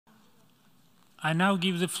I now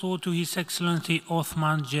give the floor to His Excellency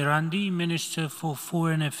Othman Jerandi, Minister for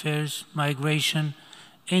Foreign Affairs, Migration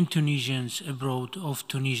and Tunisians abroad of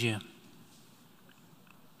Tunisia.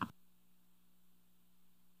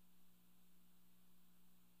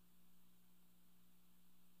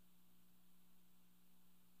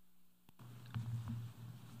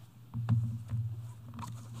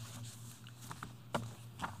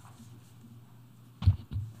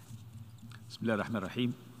 Bismillah ar-Rahman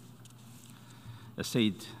ar-Rahim.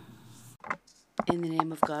 Sayyid. In the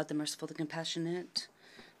name of God, the Merciful, the Compassionate,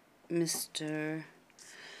 Mr.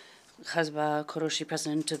 Khazba Koroshi,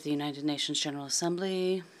 President of the United Nations General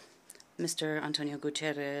Assembly, Mr. Antonio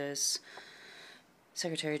Guterres,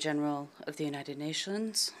 Secretary General of the United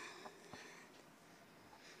Nations,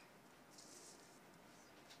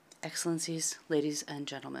 Excellencies, ladies and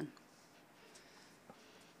gentlemen.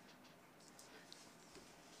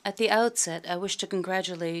 At the outset, I wish to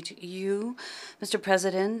congratulate you, Mr.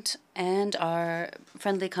 President, and our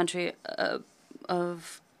friendly country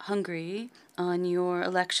of Hungary on your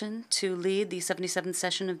election to lead the 77th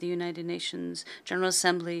session of the United Nations General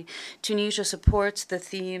Assembly. Tunisia supports the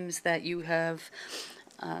themes that you have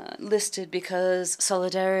listed because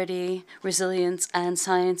solidarity, resilience, and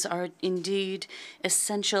science are indeed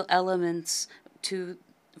essential elements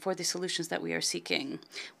for the solutions that we are seeking.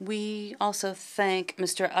 We also thank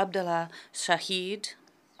Mr. Abdallah Shahid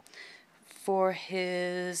for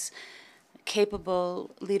his capable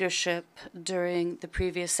leadership during the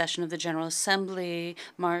previous session of the General Assembly,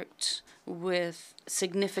 marked with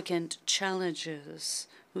significant challenges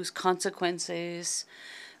whose consequences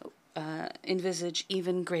envisage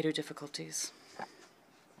even greater difficulties.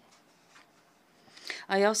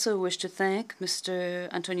 I also wish to thank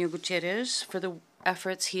Mr. Antonio Guterres for the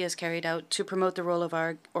efforts he has carried out to promote the role of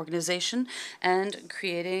our organization and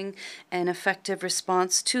creating an effective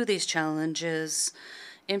response to these challenges,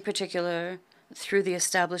 in particular through the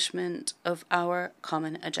establishment of our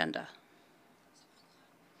common agenda.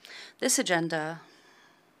 This agenda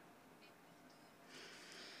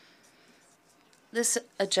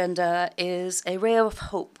is a ray of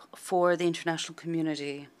hope for the international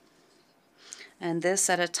community, and this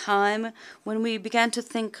at a time when we began to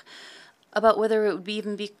think about whether it would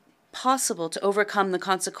even be possible to overcome the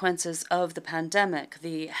consequences of the pandemic,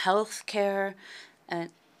 the healthcare and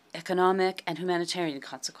economic and humanitarian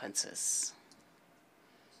consequences.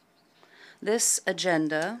 This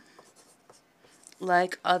agenda,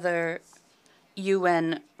 like other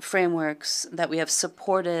UN frameworks that we have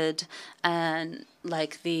supported, and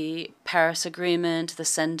like the Paris Agreement, the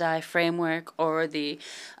Sendai framework, or the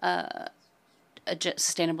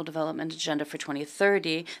Sustainable Development Agenda for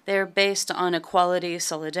 2030, they're based on equality,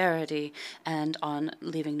 solidarity, and on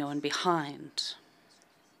leaving no one behind.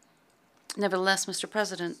 Nevertheless, Mr.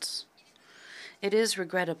 President, it is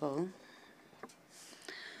regrettable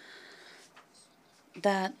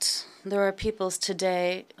that there are peoples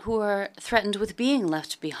today who are threatened with being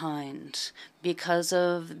left behind because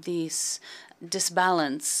of this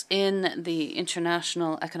disbalance in the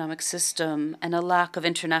international economic system and a lack of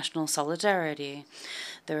international solidarity.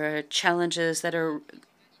 There are challenges that are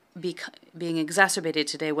being exacerbated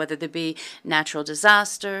today, whether they be natural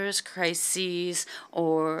disasters, crises,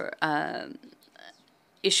 or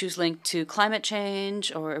issues linked to climate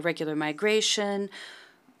change or irregular migration,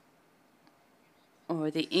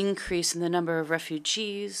 or the increase in the number of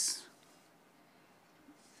refugees,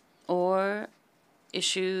 or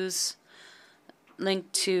issues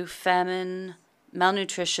linked to famine,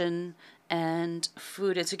 malnutrition, and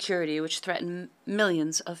food insecurity, which threaten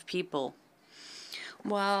millions of people.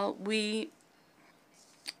 While we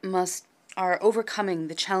are overcoming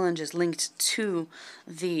the challenges linked to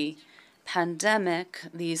the pandemic,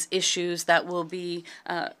 these issues that will be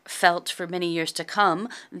felt for many years to come,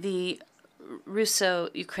 the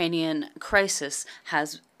Russo-Ukrainian crisis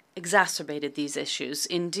has exacerbated these issues.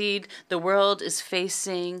 Indeed, the world is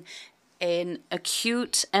facing an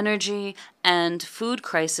acute energy and food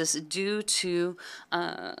crisis due to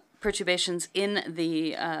perturbations in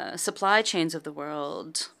the supply chains of the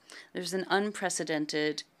world. There's an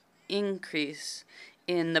unprecedented increase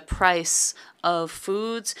in the price of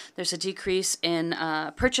foods. There's a decrease in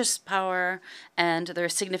purchase power, and there are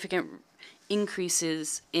significant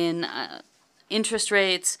increases in interest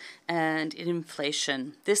rates and in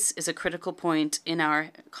inflation. This is a critical point in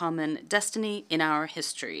our common destiny, in our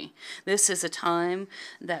history. This is a time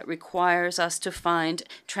that requires us to find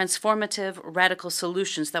transformative, radical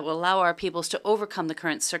solutions that will allow our peoples to overcome the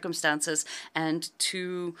current circumstances and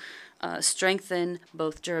to strengthen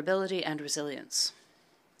both durability and resilience.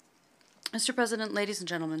 Mr. President, ladies and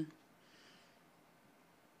gentlemen,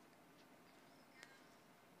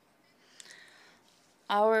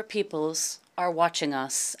 Our peoples are watching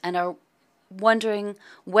us and are wondering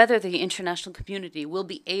whether the international community will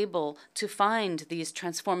be able to find these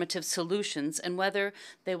transformative solutions and whether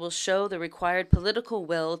they will show the required political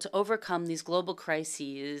will to overcome these global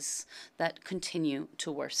crises that continue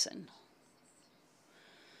to worsen.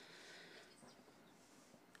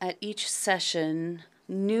 At each session,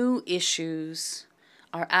 new issues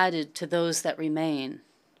are added to those that remain.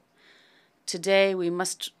 Today, we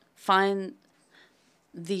must find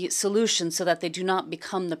the solutions so that they do not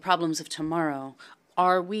become the problems of tomorrow.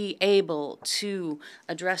 Are we able to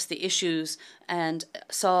address the issues and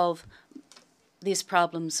solve these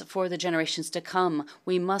problems for the generations to come?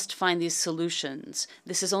 We must find these solutions.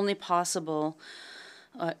 This is only possible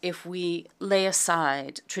if we lay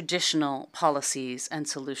aside traditional policies and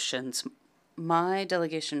solutions. My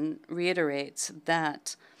delegation reiterates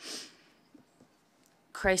that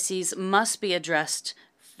crises must be addressed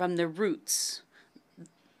from the roots.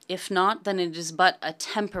 If not, then it is but a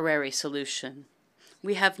temporary solution.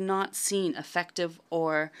 We have not seen effective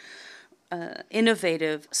or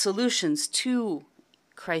innovative solutions to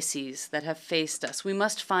crises that have faced us. We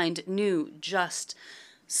must find new, just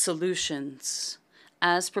solutions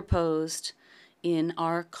as proposed in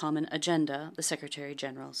our common agenda, the Secretary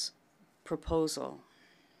General's proposal.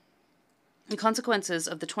 The consequences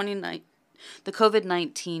of the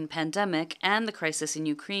COVID-19 pandemic and the crisis in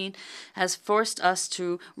Ukraine has forced us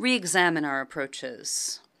to re-examine our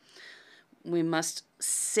approaches. We must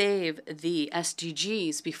save the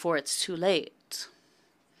SDGs before it's too late.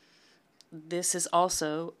 This is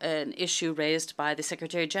also an issue raised by the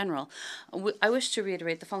Secretary General. I wish to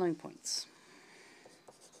reiterate the following points.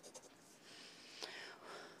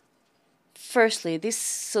 Firstly, these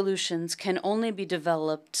solutions can only be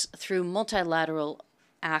developed through multilateral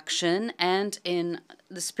action and in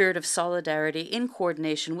the spirit of solidarity in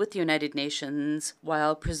coordination with the United Nations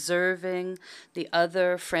while preserving the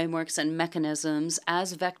other frameworks and mechanisms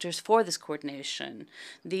as vectors for this coordination.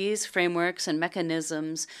 These frameworks and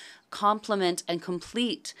mechanisms complement and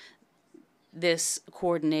complete this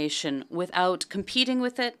coordination without competing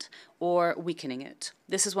with it or weakening it.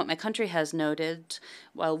 This is what my country has noted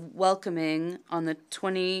while welcoming on the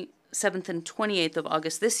 27th and 28th of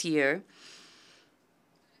August this year,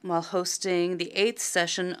 while hosting the 8th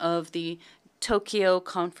session of the Tokyo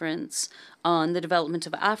Conference on the Development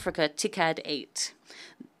of Africa, TICAD 8.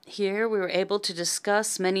 Here we were able to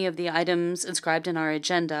discuss many of the items inscribed in our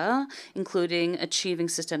agenda, including achieving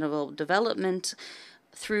sustainable development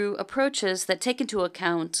through approaches that take into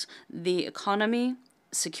account the economy,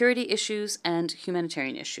 security issues, and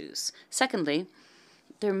humanitarian issues. Secondly,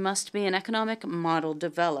 there must be an economic model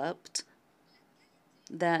developed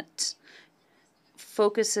that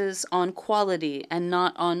focuses on quality and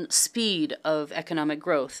not on speed of economic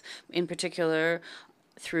growth, in particular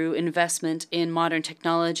through investment in modern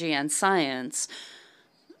technology and science.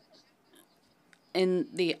 In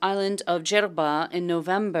the island of Djerba in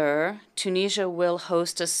November, Tunisia will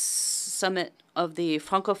host a summit of the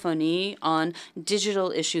Francophonie on digital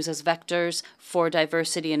issues as vectors for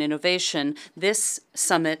diversity and innovation. This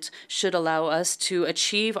summit should allow us to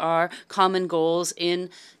achieve our common goals in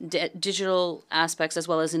digital aspects as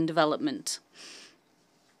well as in development.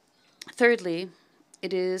 Thirdly,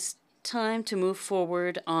 it is time to move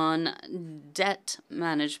forward on debt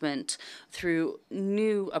management through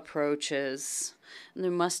new approaches. They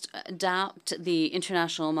must adapt the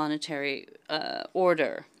international monetary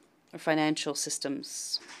order or financial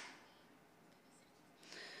systems.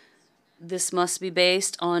 This must be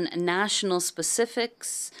based on national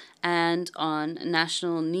specifics and on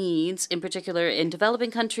national needs, in particular in developing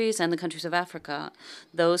countries and the countries of Africa,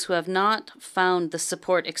 those who have not found the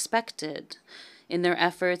support expected in their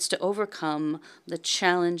efforts to overcome the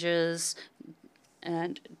challenges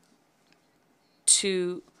and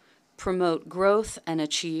to promote growth and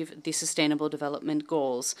achieve the Sustainable Development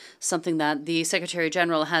Goals, something that the Secretary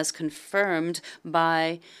General has confirmed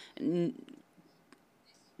by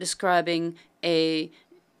describing an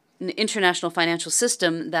international financial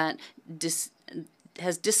system that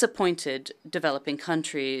has disappointed developing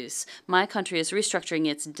countries. My country is restructuring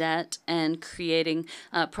its debt and creating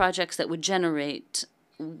projects that would generate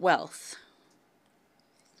wealth.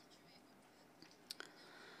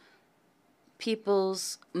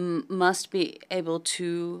 Peoples must be able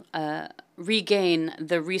to regain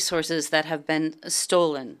the resources that have been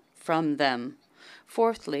stolen from them.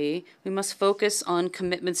 Fourthly, we must focus on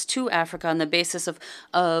commitments to Africa on the basis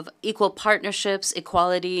of equal partnerships,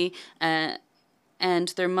 equality, and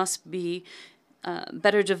there must be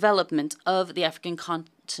better development of the African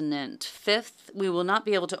continent continent. Fifth, we will not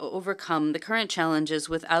be able to overcome the current challenges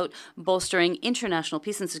without bolstering international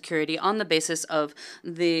peace and security on the basis of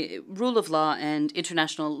the rule of law and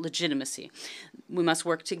international legitimacy. We must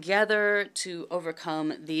work together to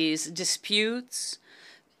overcome these disputes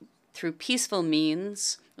through peaceful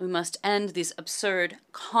means. We must end these absurd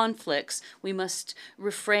conflicts. We must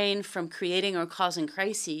refrain from creating or causing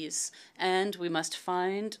crises, and we must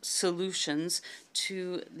find solutions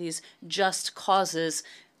to these just causes.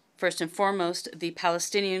 First and foremost, the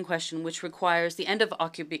Palestinian question, which requires the end of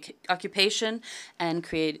occupation and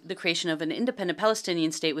the creation of an independent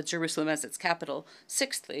Palestinian state with Jerusalem as its capital.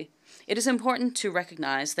 Sixthly, it is important to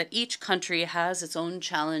recognize that each country has its own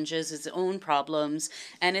challenges, its own problems,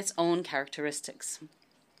 and its own characteristics.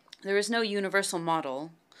 There is no universal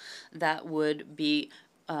model that would be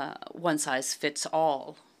one size fits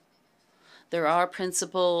all. There are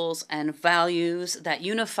principles and values that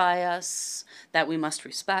unify us that we must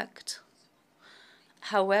respect.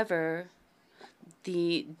 However,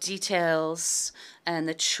 the details and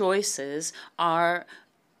the choices are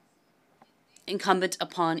incumbent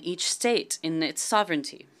upon each state in its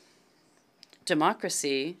sovereignty.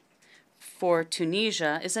 Democracy for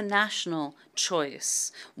Tunisia is a national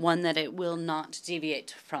choice, one that it will not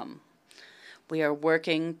deviate from. We are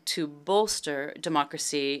working to bolster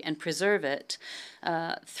democracy and preserve it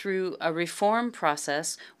through a reform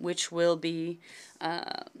process which will be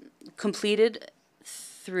completed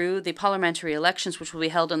through the parliamentary elections, which will be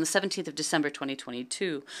held on the 17th of December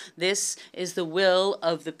 2022. This is the will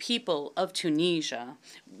of the people of Tunisia,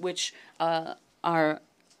 which are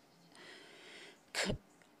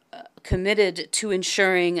committed to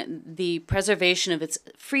ensuring the preservation of its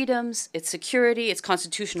freedoms, its security, its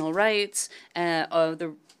constitutional rights,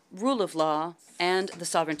 the rule of law, and the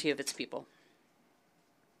sovereignty of its people.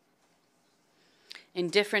 In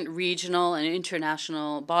different regional and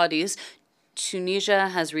international bodies, Tunisia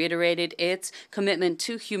has reiterated its commitment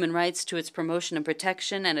to human rights, to its promotion and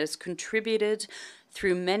protection, and has contributed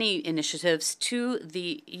through many initiatives to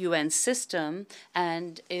the UN system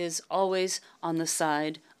and is always on the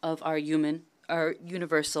side of our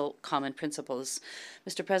universal common principles.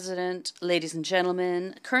 Mr. President, ladies and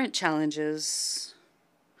gentlemen, current challenges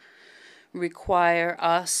require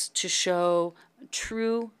us to show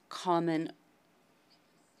true common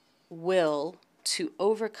will to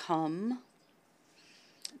overcome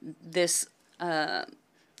this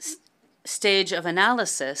stage of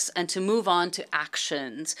analysis and to move on to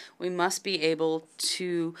actions. We must be able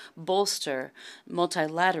to bolster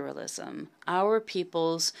multilateralism. Our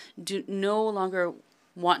peoples do no longer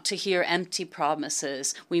want to hear empty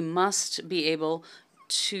promises. We must be able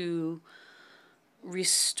to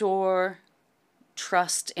restore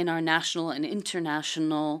trust in our national and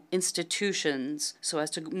international institutions so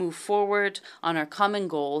as to move forward on our common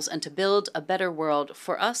goals and to build a better world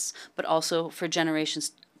for us, but also for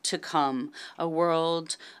generations to come, a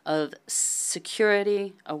world of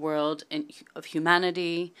security, a world of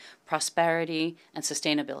humanity, prosperity, and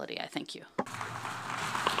sustainability. I thank you.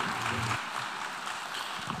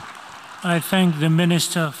 I thank the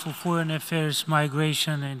Minister for Foreign Affairs,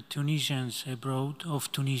 Migration and Tunisians abroad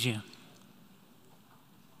of Tunisia.